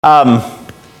Um,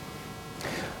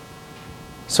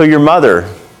 so your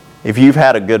mother, if you've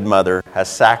had a good mother, has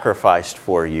sacrificed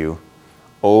for you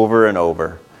over and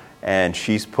over, and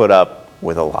she's put up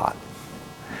with a lot.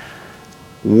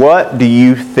 What do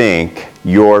you think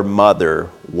your mother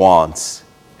wants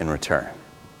in return?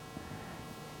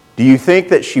 Do you think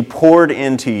that she poured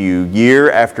into you year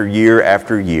after year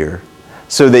after year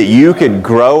so that you could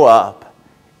grow up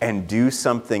and do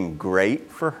something great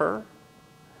for her?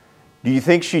 Do you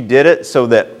think she did it so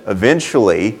that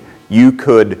eventually you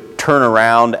could turn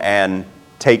around and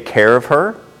take care of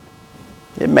her?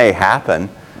 It may happen,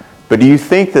 but do you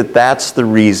think that that's the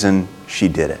reason she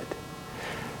did it?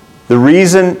 The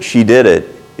reason she did it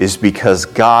is because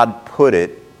God put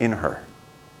it in her.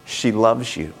 She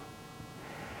loves you.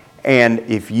 And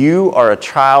if you are a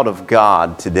child of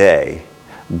God today,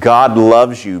 God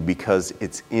loves you because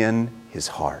it's in His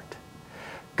heart.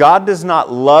 God does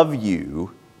not love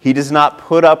you. He does not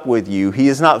put up with you. He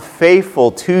is not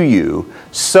faithful to you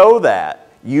so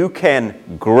that you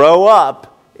can grow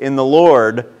up in the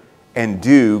Lord and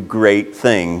do great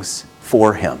things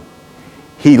for Him.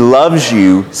 He loves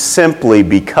you simply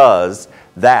because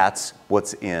that's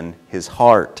what's in His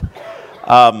heart.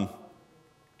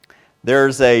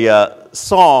 There's a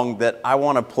song that I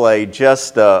want to play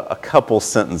just a couple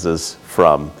sentences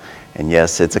from. And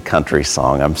yes, it's a country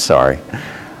song, I'm sorry.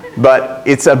 But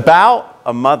it's about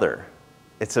a mother.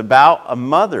 It's about a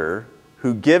mother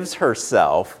who gives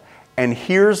herself and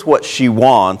here's what she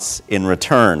wants in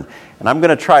return. And I'm going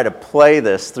to try to play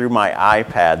this through my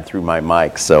iPad, through my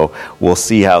mic, so we'll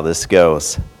see how this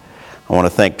goes. I want to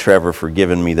thank Trevor for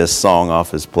giving me this song off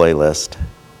his playlist.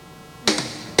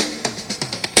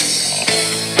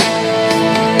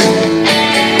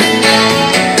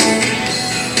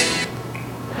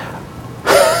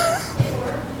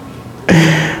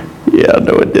 Yeah,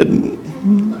 no it didn't.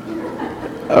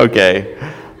 Okay.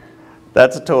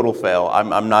 That's a total fail.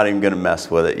 I'm not even going to mess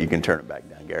with it. You can turn it back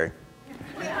down, Gary.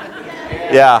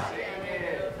 Yeah.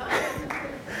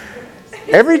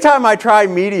 Every time I try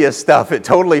media stuff, it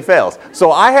totally fails.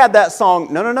 So I had that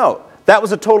song. No. That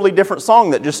was a totally different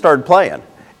song that just started playing.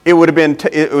 It would have been.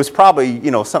 It was probably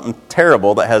something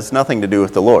terrible that has nothing to do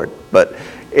with the Lord. But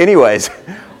anyways,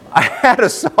 I had a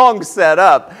song set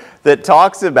up that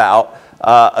talks about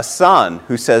a son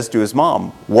who says to his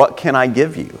mom, "What can I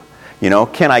give you?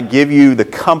 Can I give you the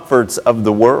comforts of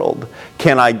the world?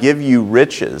 Can I give you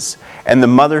riches?" And the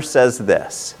mother says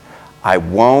this, "I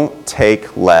won't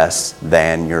take less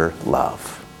than your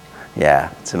love." Yeah,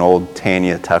 it's an old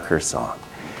Tanya Tucker song.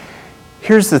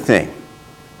 Here's the thing.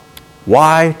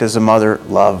 Why does a mother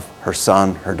love her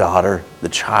son, her daughter, the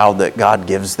child that God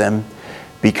gives them?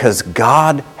 Because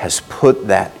God has put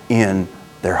that in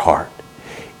their heart.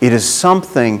 It is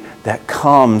something that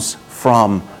comes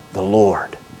from the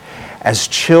Lord. As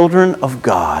children of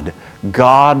God,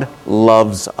 God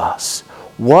loves us.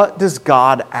 What does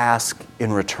God ask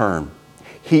in return?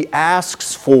 He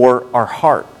asks for our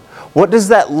heart. What does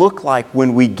that look like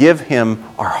when we give Him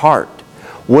our heart?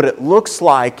 What it looks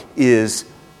like is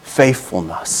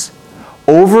faithfulness.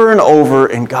 Over and over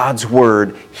in God's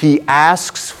Word, He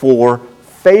asks for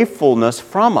faithfulness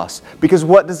from us. Because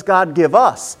what does God give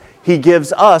us? He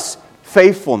gives us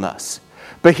faithfulness.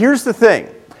 But here's the thing.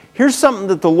 Here's something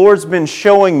that the Lord's been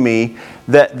showing me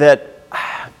that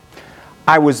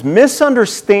I was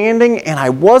misunderstanding and I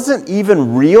wasn't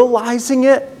even realizing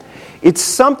it. It's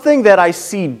something that I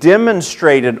see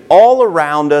demonstrated all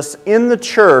around us in the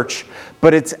church,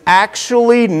 but it's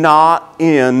actually not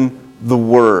in the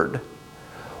Word.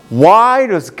 Why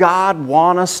does God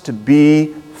want us to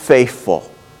be faithful?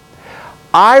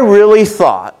 I really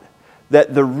thought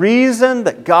that the reason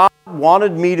that God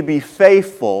wanted me to be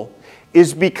faithful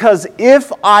is because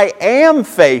if I am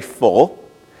faithful,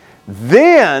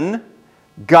 then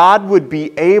God would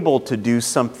be able to do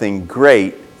something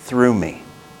great through me.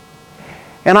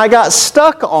 And I got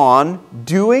stuck on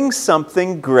doing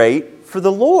something great for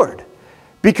the Lord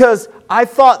because I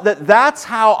thought that that's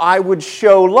how I would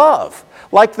show love.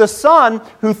 Like the son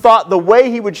who thought the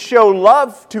way he would show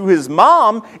love to his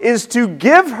mom is to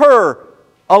give her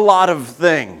a lot of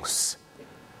things.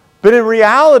 But in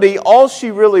reality, all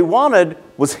she really wanted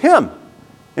was him.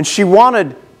 And she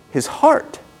wanted his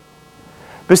heart.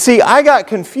 But see, I got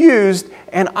confused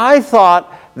and I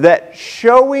thought that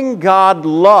showing God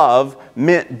love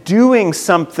meant doing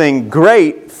something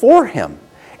great for Him.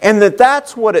 And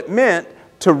that's what it meant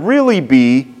to really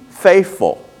be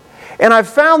faithful. And I've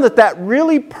found that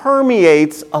really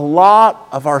permeates a lot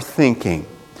of our thinking.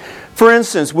 For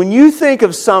instance, when you think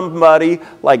of somebody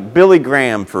like Billy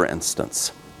Graham, for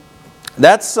instance,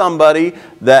 That's somebody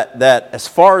that as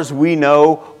far as we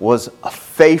know, was a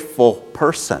faithful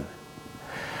person.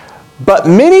 But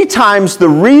many times the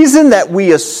reason that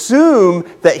we assume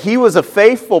that he was a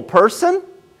faithful person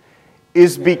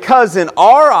is because in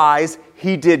our eyes,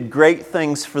 he did great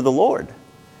things for the Lord.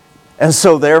 And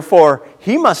so therefore,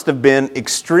 he must have been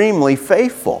extremely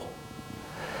faithful.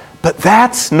 But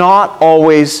that's not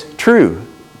always true.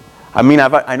 I mean,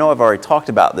 I know I've already talked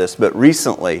about this, but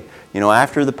recently,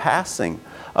 after the passing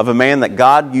of a man that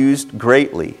God used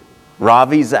greatly,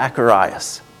 Ravi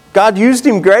Zacharias. God used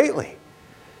him greatly.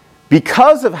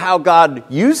 Because of how God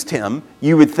used him,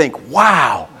 you would think,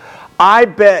 wow, I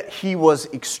bet he was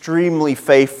extremely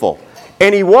faithful.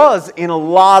 And he was in a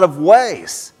lot of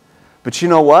ways. But you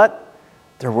know what?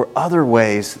 There were other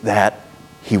ways that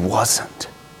he wasn't.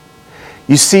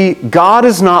 You see, God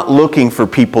is not looking for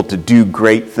people to do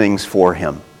great things for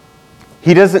him.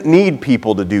 He doesn't need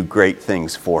people to do great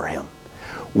things for him.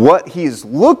 What he is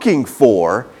looking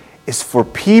for is for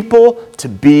people to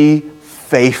be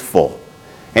faithful.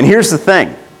 And here's the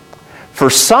thing. For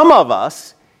some of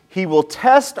us, he will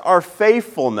test our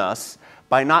faithfulness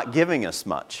by not giving us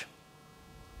much.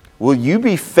 Will you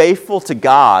be faithful to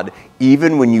God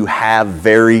even when you have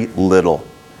very little?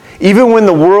 Even when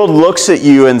the world looks at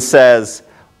you and says,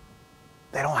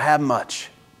 they don't have much.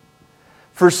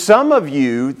 For some of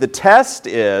you, the test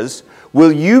is,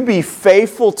 will you be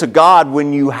faithful to God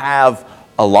when you have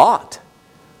a lot?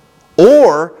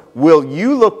 Or will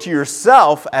you look to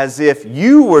yourself as if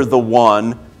you were the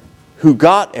one who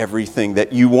got everything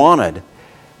that you wanted?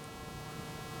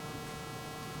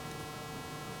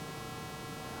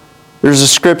 There's a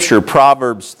scripture,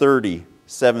 Proverbs 30,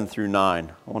 7 through 9.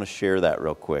 I want to share that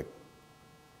real quick.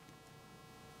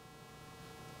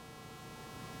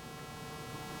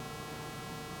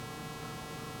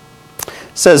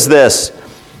 It says this,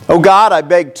 "O God, I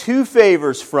beg 2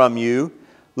 favors from you.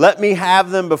 Let me have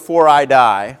them before I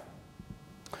die.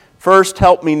 First,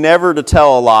 help me never to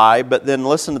tell a lie," but then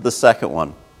listen to the second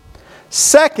one.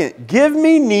 "Second, give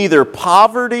me neither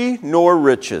poverty nor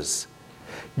riches.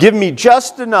 Give me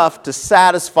just enough to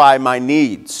satisfy my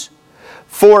needs.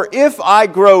 For if I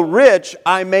grow rich,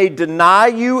 I may deny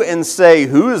you and say,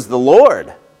 'Who is the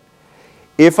Lord?'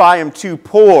 If I am too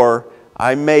poor,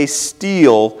 I may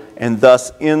steal and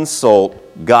thus insult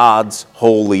God's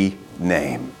holy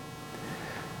name."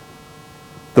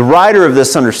 The writer of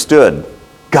this understood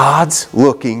God's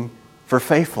looking for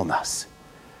faithfulness.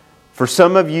 For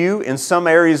some of you, in some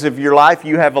areas of your life,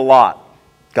 you have a lot.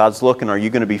 God's looking, are you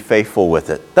going to be faithful with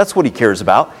it? That's what he cares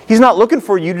about. He's not looking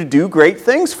for you to do great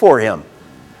things for him.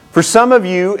 For some of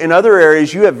you, in other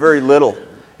areas, you have very little.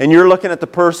 And you're looking at the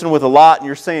person with a lot and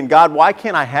you're saying, God, why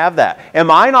can't I have that? Am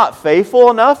I not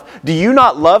faithful enough? Do you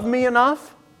not love me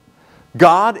enough?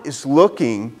 God is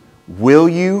looking, will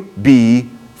you be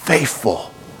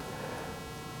faithful?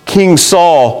 King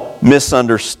Saul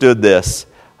misunderstood this.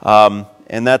 And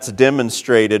that's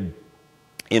demonstrated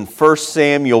in 1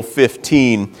 Samuel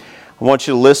 15. I want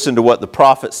you to listen to what the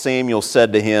prophet Samuel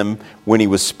said to him when he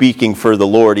was speaking for the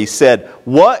Lord. He said,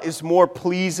 "What is more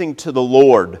pleasing to the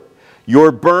Lord?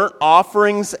 Your burnt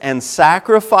offerings and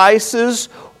sacrifices,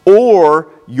 or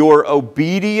your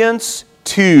obedience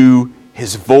to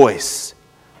his voice?"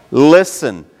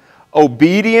 Listen,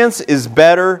 obedience is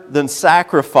better than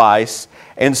sacrifice,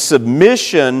 and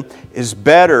submission is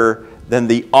better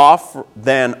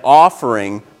than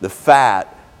offering the fat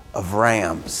of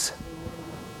rams.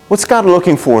 What's God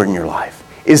looking for in your life?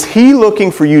 Is he looking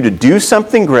for you to do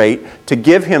something great, to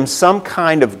give him some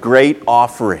kind of great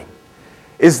offering?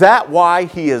 Is that why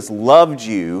he has loved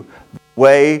you the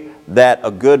way that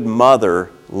a good mother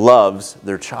loves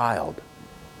their child?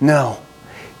 No.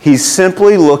 He's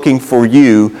simply looking for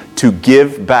you to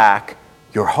give back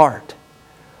your heart.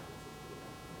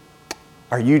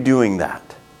 Are you doing that?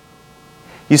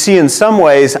 You see, in some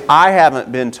ways, I haven't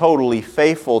been totally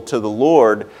faithful to the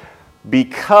Lord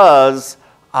because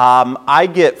I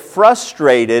get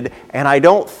frustrated and I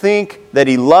don't think that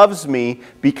he loves me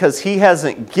because he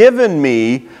hasn't given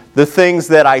me the things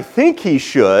that I think he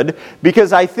should,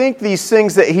 because I think these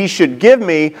things that he should give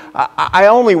me, I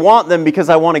only want them because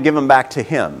I want to give them back to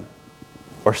him.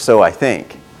 Or so I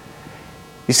think.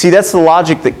 You see, that's the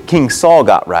logic that King Saul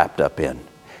got wrapped up in.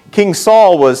 King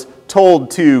Saul was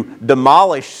told to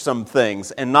demolish some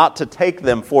things and not to take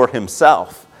them for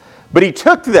himself. But he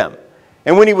took them.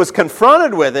 And when he was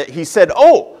confronted with it, he said,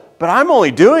 "Oh, but I'm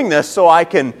only doing this so I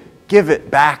can give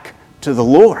it back to the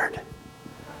Lord."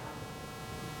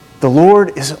 The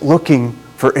Lord isn't looking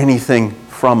for anything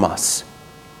from us.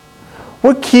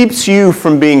 What keeps you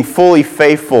from being fully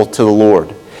faithful to the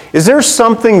Lord? Is there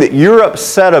something that you're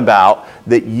upset about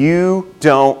that you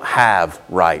don't have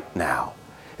right now?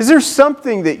 Is there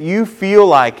something that you feel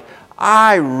like,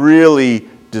 I really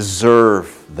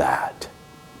deserve that?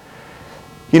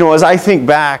 You know, as I think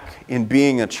back in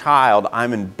being a child,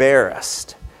 I'm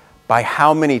embarrassed by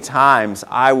how many times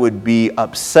I would be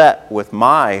upset with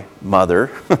my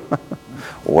mother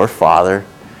or father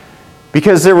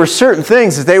because there were certain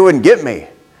things that they wouldn't get me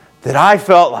that I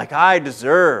felt like I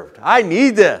deserved. I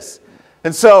need this.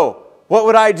 And so, what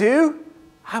would I do?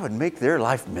 I would make their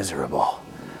life miserable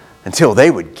until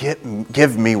they would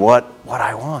give me what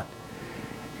I want.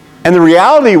 And the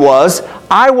reality was,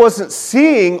 I wasn't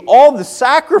seeing all the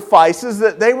sacrifices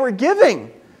that they were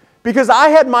giving because I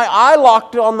had my eye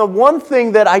locked on the one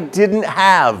thing that I didn't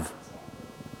have.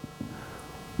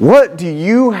 What do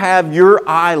you have your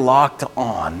eye locked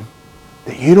on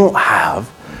that you don't have,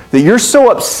 that you're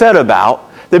so upset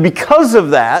about, that because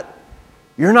of that,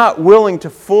 you're not willing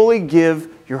to fully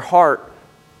give your heart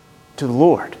to the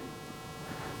Lord?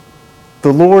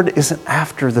 The Lord isn't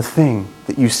after the thing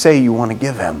that you say you want to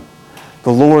give Him.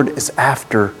 The Lord is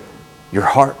after your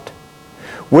heart.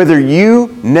 Whether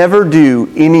you never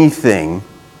do anything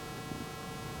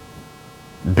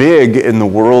big in the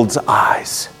world's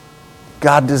eyes,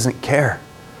 God doesn't care.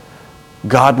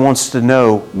 God wants to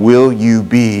know, will you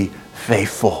be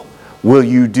faithful? Will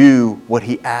you do what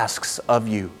He asks of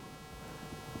you?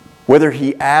 Whether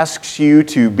He asks you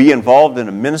to be involved in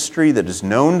a ministry that is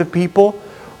known to people,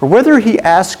 or whether He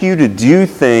asks you to do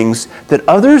things that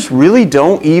others really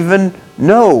don't even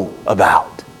know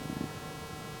about.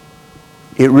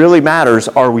 It really matters,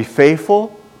 are we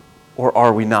faithful or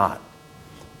are we not?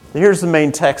 Here's the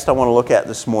main text I want to look at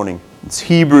this morning. It's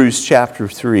Hebrews chapter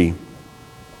 3.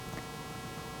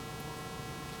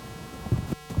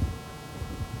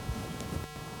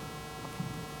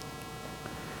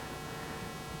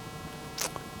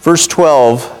 Verse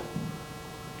 12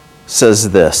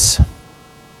 says this.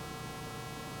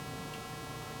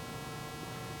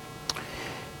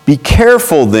 Be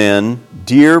careful then,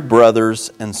 dear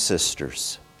brothers and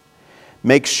sisters.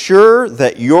 Make sure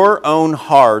that your own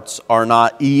hearts are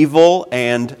not evil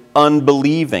and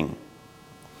unbelieving,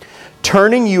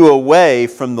 turning you away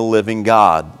from the living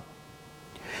God.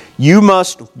 You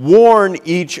must warn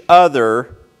each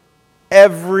other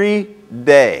every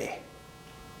day.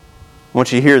 I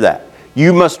want you to hear that.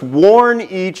 You must warn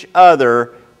each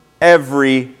other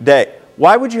every day.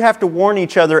 Why would you have to warn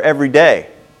each other every day?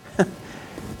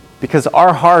 Because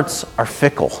our hearts are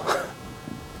fickle.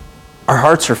 Our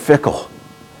hearts are fickle.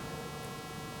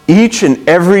 Each and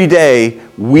every day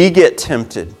we get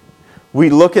tempted.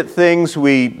 We look at things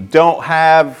we don't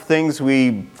have, things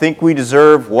we think we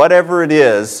deserve, whatever it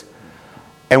is,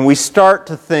 and we start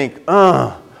to think,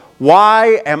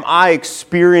 why am I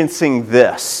experiencing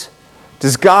this?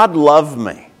 Does God love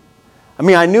me? I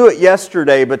mean, I knew it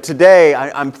yesterday, but today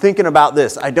I'm thinking about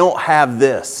this. I don't have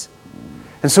this.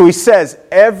 And so he says,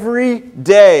 every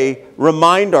day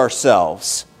remind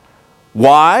ourselves.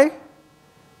 Why?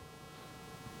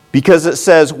 Because it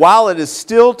says, while it is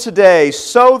still today,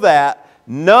 so that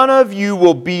none of you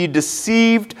will be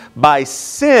deceived by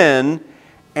sin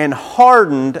and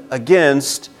hardened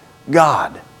against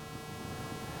God.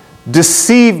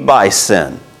 Deceived by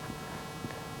sin.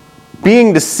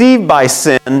 Being deceived by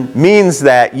sin means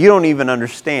that you don't even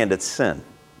understand it's sin.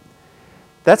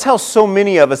 That's how so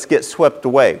many of us get swept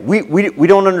away. We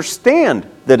don't understand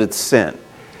that it's sin.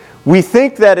 We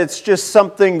think that it's just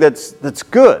something that's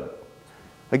good.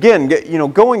 Again,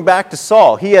 going back to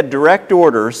Saul, he had direct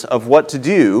orders of what to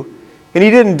do, and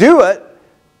he didn't do it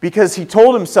because he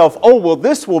told himself,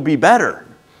 this will be better.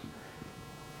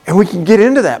 And we can get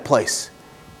into that place,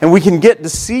 and we can get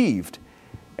deceived.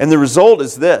 And the result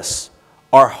is this: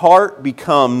 our heart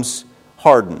becomes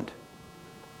hardened.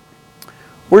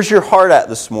 Where's your heart at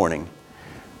this morning?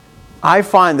 I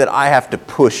find that I have to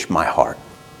push my heart.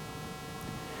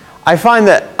 I find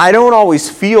that I don't always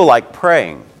feel like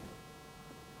praying.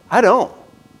 I don't.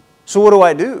 So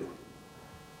what do?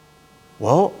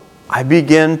 Well, I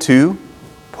begin to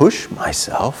push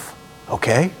myself,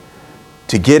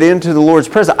 to get into the Lord's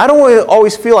presence. I don't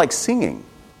always feel like singing.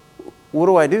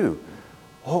 What do?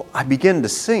 Well, I begin to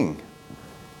sing.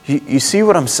 You see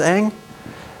what I'm saying?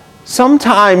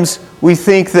 Sometimes we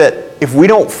think that if we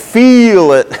don't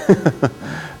feel it,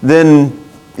 then,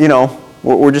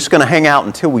 we're just going to hang out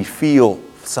until we feel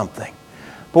something.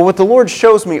 But what the Lord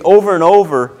shows me over and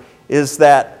over is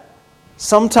that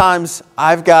sometimes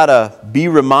I've got to be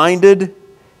reminded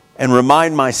and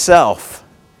remind myself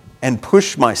and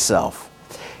push myself.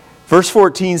 Verse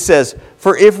 14 says,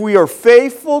 "For if we are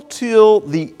faithful till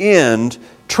the end,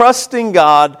 trusting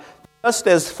God just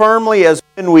as firmly as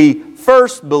when we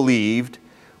first believed,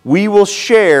 we will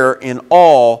share in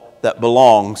all that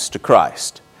belongs to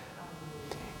Christ.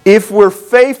 If we're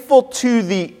faithful to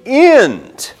the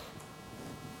end,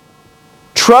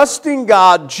 trusting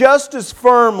God just as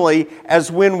firmly as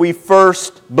when we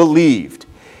first believed,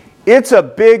 it's a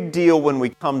big deal when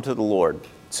we come to the Lord.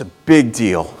 It's a big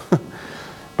deal.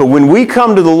 But when we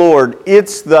come to the Lord,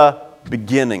 it's the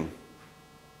beginning.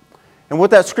 And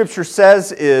what that scripture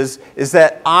says is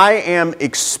that I am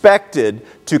expected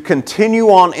to continue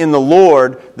on in the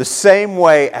Lord the same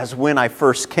way as when I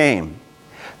first came.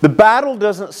 The battle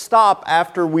doesn't stop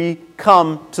after we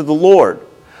come to the Lord.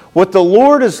 What the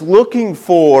Lord is looking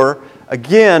for,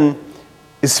 again,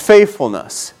 is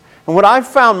faithfulness. And what I've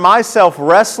found myself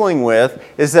wrestling with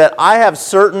is that I have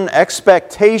certain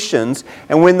expectations,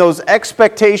 and when those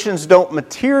expectations don't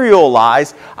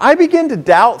materialize, I begin to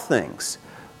doubt things.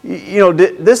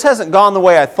 This hasn't gone the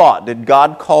way I thought. Did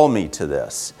God call me to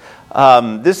this?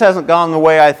 This hasn't gone the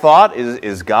way I thought.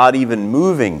 Is God even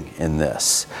moving in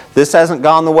this? This hasn't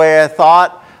gone the way I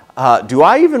thought. Do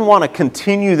I even want to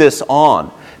continue this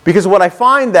on? Because what I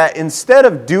find that instead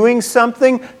of doing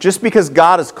something just because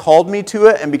God has called me to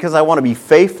it and because I want to be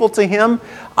faithful to Him,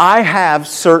 I have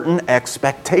certain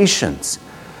expectations.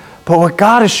 But what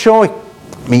God is showing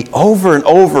me over and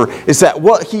over is that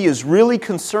what He is really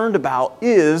concerned about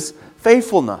is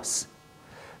faithfulness.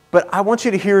 But I want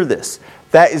you to hear this.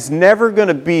 That is never going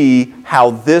to be how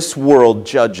this world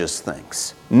judges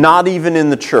things. Not even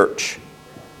in the church.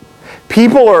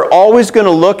 People are always going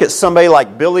to look at somebody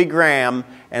like Billy Graham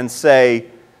and say,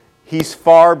 he's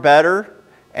far better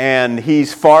and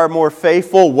he's far more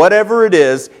faithful. Whatever it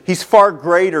is, he's far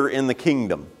greater in the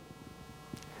kingdom.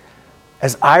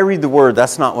 As I read the Word,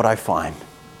 that's not what I find.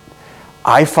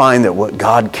 I find that what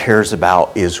God cares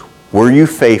about is, were you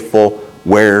faithful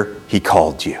where He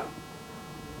called you?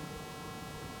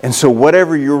 And so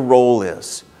whatever your role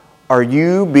is, are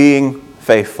you being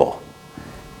faithful?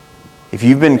 If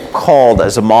you've been called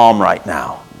as a mom right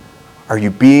now, are you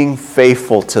being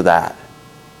faithful to that?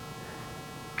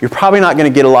 You're probably not going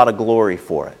to get a lot of glory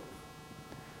for it.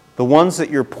 The ones that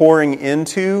you're pouring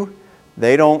into,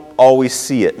 they don't always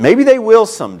see it. Maybe they will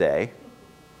someday.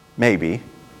 Maybe.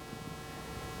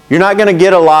 You're not going to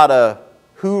get a lot of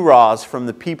hoorahs from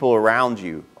the people around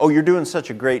you. Oh, you're doing such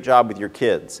a great job with your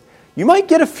kids. You might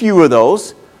get a few of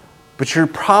those, but you're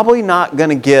probably not going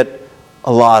to get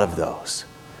a lot of those.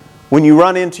 When you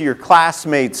run into your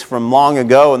classmates from long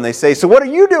ago and they say, so what are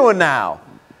you doing now?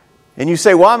 And you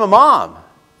say, well, I'm a mom.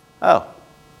 Oh.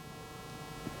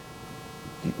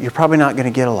 You're probably not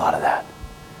going to get a lot of that.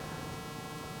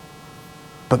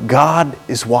 But God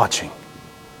is watching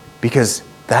because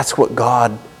that's what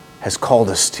God has called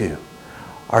us to.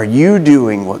 Are you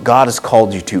doing what God has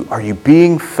called you to? Are you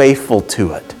being faithful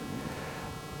to it?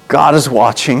 God is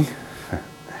watching,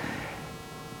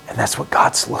 and that's what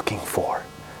God's looking for.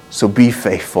 So be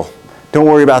faithful. Don't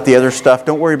worry about the other stuff.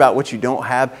 Don't worry about what you don't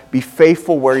have. Be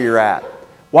faithful where you're at.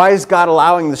 Why is God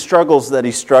allowing the struggles that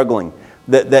He's struggling,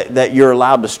 that you're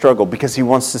allowed to struggle? Because He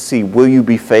wants to see, will you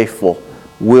be faithful?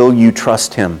 Will you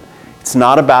trust Him? It's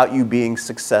not about you being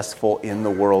successful in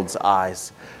the world's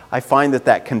eyes. I find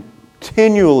that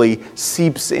continually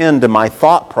seeps into my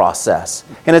thought process.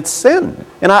 And it's sin.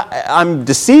 And I'm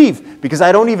deceived because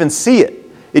I don't even see it.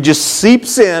 It just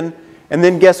seeps in, and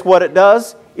then guess what it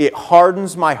does? It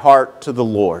hardens my heart to the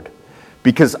Lord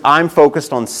because I'm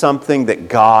focused on something that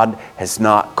God has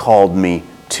not called me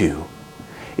to.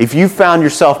 If you found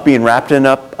yourself being wrapped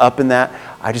up in that,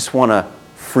 I just want to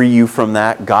free you from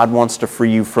that. God wants to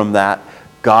free you from that.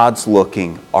 God's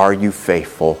looking, are you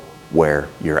faithful where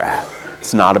you're at?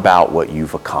 It's not about what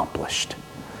you've accomplished.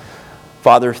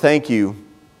 Father, thank you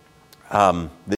that